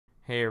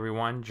Hey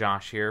everyone,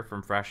 Josh here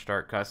from Fresh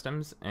Start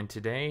Customs, and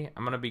today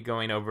I'm going to be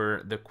going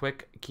over the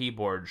quick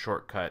keyboard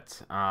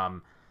shortcuts.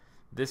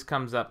 This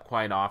comes up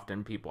quite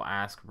often. People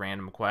ask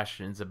random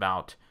questions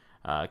about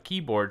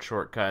keyboard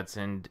shortcuts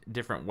and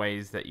different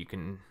ways that you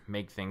can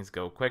make things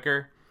go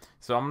quicker.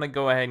 So I'm going to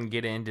go ahead and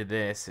get into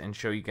this and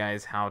show you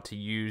guys how to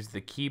use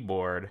the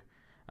keyboard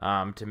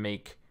to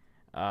make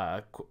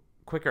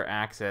quicker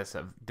access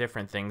of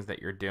different things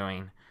that you're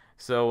doing.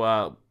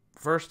 So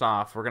first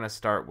off, we're going to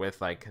start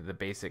with like the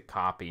basic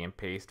copy and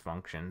paste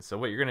function. So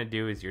what you're going to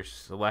do is you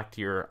select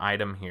your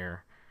item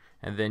here,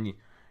 and then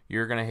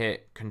you're going to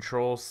hit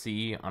Control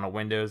C on a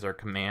Windows or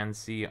Command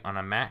C on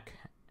a Mac,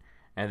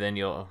 and then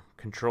you'll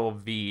Control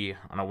V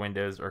on a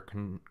Windows or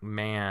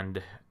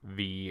Command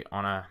V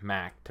on a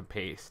Mac to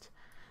paste.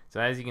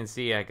 So as you can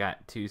see, I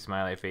got two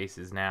smiley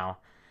faces now,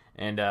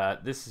 and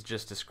this is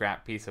just a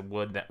scrap piece of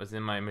wood that was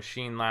in my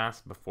machine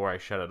last before I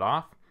shut it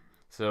off.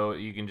 So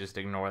you can just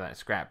ignore that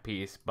scrap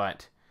piece,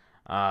 but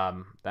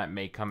that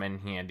may come in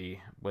handy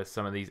with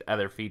some of these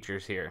other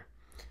features here.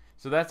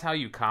 So that's how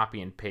you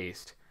copy and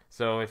paste.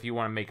 So if you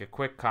want to make a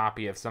quick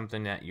copy of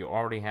something that you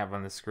already have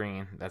on the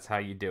screen, that's how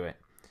you do it.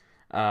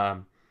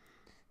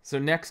 So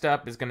next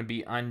up is going to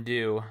be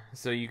undo.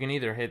 So you can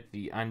either hit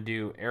the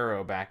undo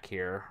arrow back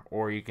here,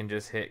 or you can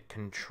just hit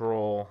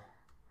Control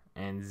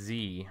and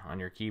Z on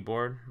your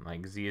keyboard,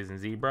 like Z as in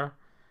zebra.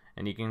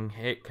 And you can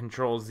hit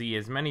Control Z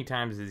as many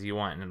times as you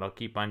want, and it'll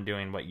keep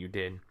undoing what you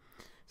did.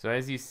 So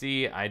as you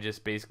see, I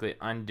just basically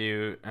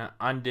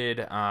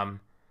undid all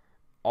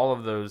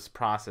of those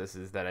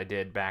processes that I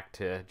did back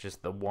to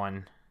just the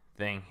one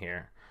thing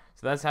here.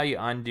 So that's how you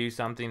undo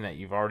something that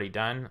you've already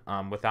done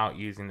without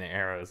using the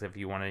arrows if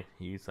you want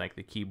to use like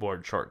the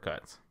keyboard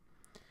shortcuts.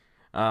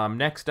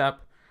 Next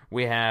up,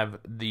 we have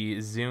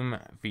the zoom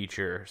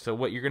feature. So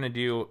what you're going to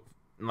do,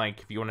 like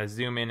if you want to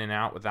zoom in and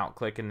out without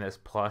clicking this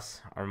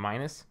plus or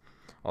minus,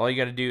 all you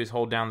got to do is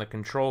hold down the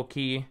Control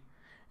key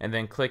and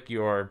then click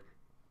your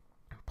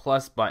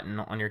plus button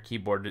on your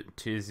keyboard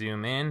to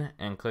zoom in,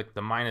 and click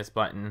the minus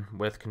button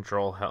with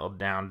Control held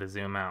down to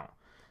zoom out.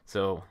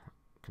 So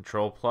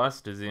Control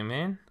plus to zoom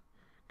in,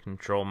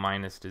 Control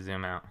minus to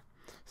zoom out.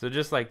 So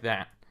just like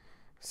that.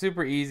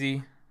 Super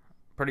easy,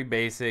 pretty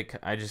basic.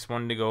 I just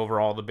wanted to go over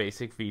all the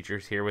basic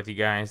features here with you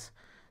guys.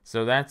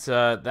 So that's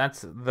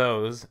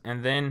those,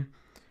 and then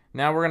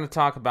now we're going to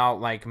talk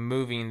about like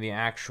moving the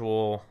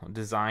actual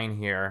design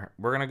here.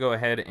 We're going to go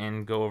ahead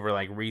and go over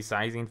like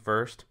resizing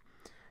first.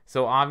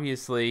 So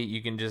obviously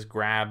you can just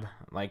grab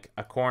like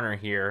a corner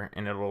here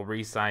and it'll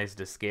resize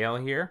to scale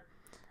here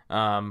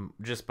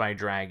just by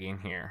dragging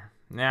here.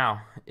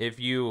 Now if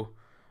you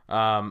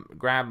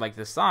grab like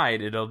the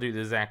side, it'll do the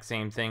exact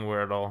same thing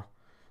where it'll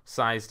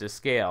size to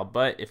scale.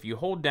 But if you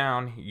hold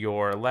down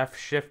your left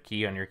shift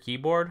key on your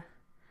keyboard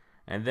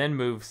and then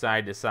move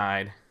side to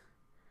side,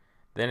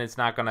 then it's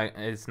not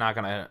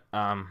gonna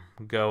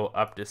go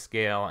up to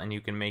scale, and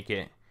you can make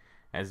it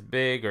as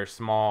big or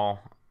small,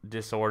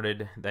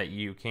 disordered that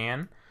you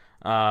can.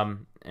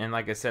 And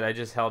like I said, I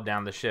just held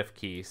down the shift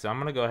key, so I'm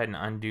gonna go ahead and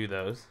undo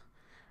those.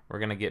 We're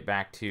gonna get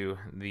back to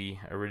the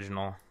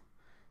original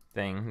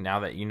thing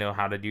now that you know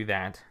how to do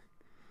that.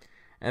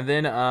 And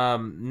then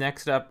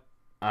next up,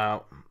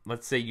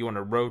 let's say you want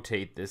to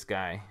rotate this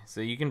guy.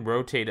 So you can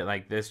rotate it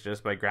like this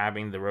just by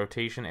grabbing the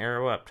rotation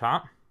arrow up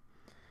top.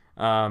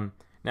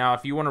 Now,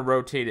 if you want to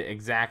rotate it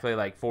exactly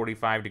like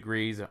 45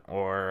 degrees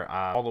or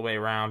all the way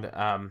around,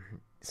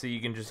 so you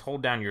can just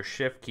hold down your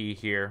shift key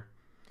here,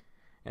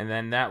 and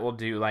then that will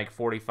do like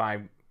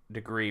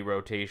 45-degree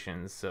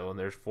rotations. So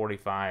there's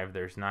 45,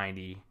 there's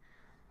 90,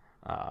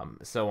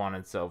 so on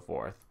and so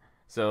forth.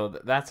 So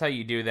that's how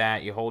you do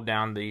that. You hold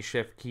down the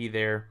shift key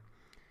there.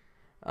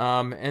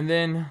 And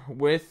then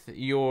with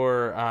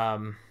your,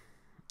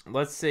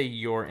 let's say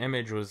your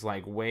image was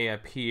like way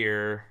up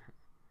here,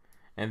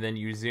 and then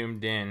you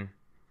zoomed in.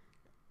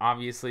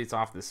 Obviously it's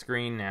off the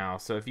screen now,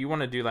 so if you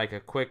want to do like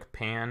a quick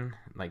pan,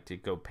 like to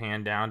go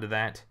pan down to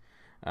that,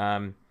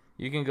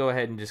 you can go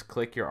ahead and just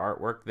click your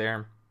artwork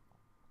there,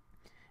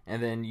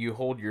 and then you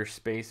hold your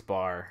space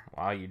bar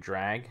while you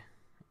drag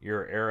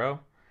your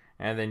arrow,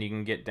 and then you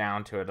can get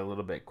down to it a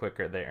little bit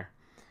quicker there.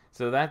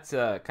 So that's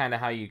kind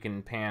of how you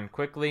can pan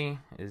quickly,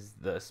 is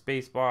the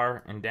space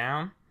bar and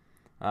down,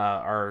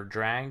 or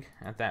drag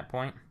at that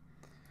point.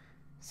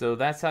 So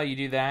that's how you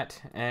do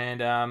that.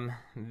 And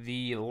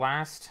the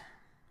last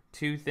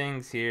two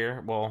things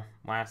here, well,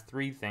 last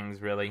three things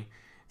really,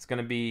 it's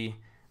going to be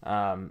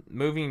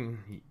moving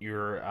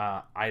your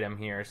item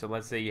here. So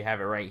let's say you have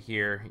it right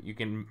here. You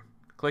can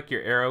click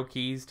your arrow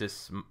keys to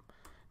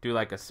do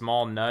like a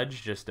small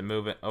nudge just to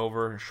move it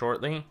over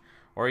shortly,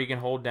 or you can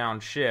hold down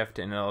shift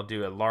and it'll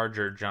do a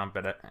larger jump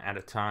at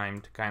a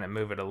time to kind of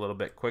move it a little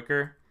bit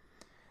quicker.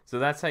 So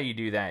that's how you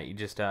do that. You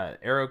just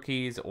arrow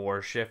keys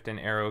or shift and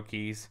arrow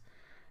keys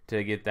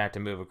to get that to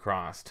move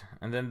across.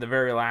 And then the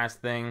very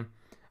last thing,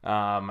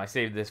 I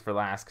saved this for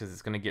last because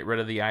it's going to get rid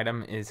of the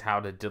item, is how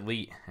to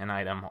delete an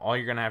item. All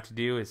you're going to have to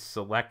do is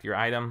select your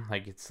item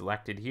like it's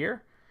selected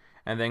here,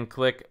 and then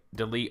click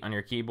delete on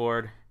your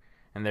keyboard,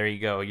 and there you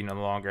go, you no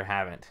longer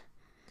have it.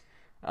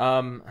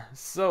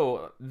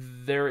 So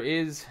there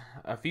is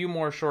a few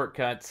more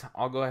shortcuts.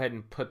 I'll go ahead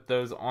and put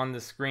those on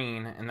the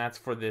screen, and that's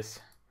for this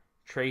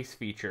trace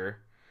feature.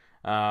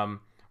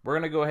 We're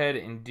going to go ahead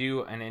and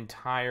do an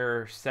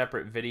entire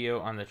separate video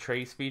on the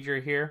trace feature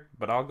here,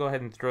 but I'll go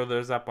ahead and throw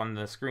those up on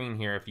the screen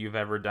here if you've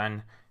ever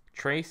done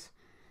trace.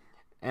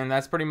 And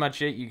that's pretty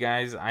much it, you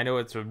guys. I know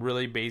it's a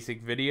really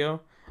basic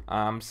video.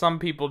 Some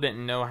people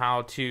didn't know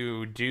how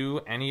to do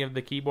any of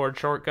the keyboard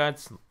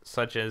shortcuts,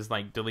 such as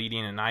like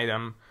deleting an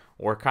item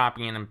or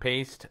copying and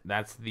paste.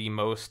 That's the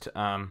most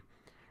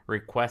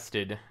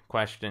requested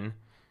question,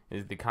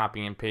 is the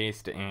copy and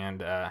paste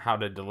and how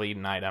to delete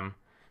an item.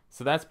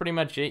 So that's pretty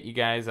much it, you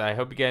guys. I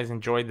hope you guys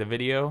enjoyed the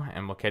video,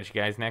 and we'll catch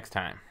you guys next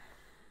time.